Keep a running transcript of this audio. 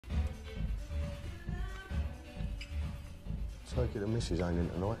Take it the missus ain't in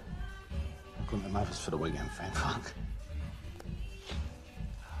tonight. I couldn't have mothers for the weekend, thank fuck.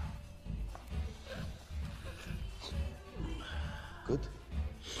 Good?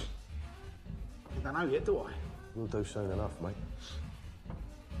 I don't know yet, do I? You'll do soon enough, mate.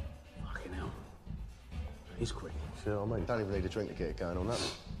 Fucking hell. He's quick. See what I mean? Don't even need a drink to get it going on that.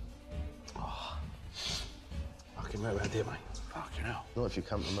 Fucking right around here, mate. Fucking hell. Not if you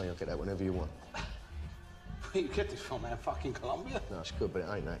come to me, I'll get that whenever you want. Where you get this from, man? Fucking Colombia? No, it's good, but it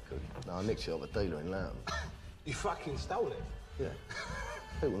ain't that good. No, I nicked it off a dealer in Loughton. You fucking stole it? Yeah.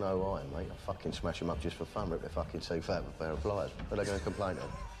 People know who I am, mate. I fucking smash them up just for fun, rip their fucking teeth out with a pair of pliers. What are they going to complain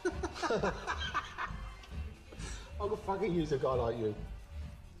of? I could fucking use a guy like you.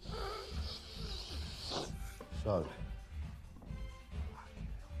 So,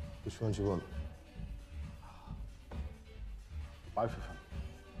 which one do you want? Both of them.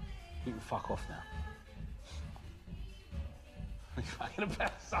 You can fuck off now. You're fucking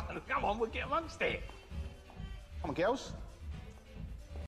about, son. Come on, we'll get amongst it. Come on, girls.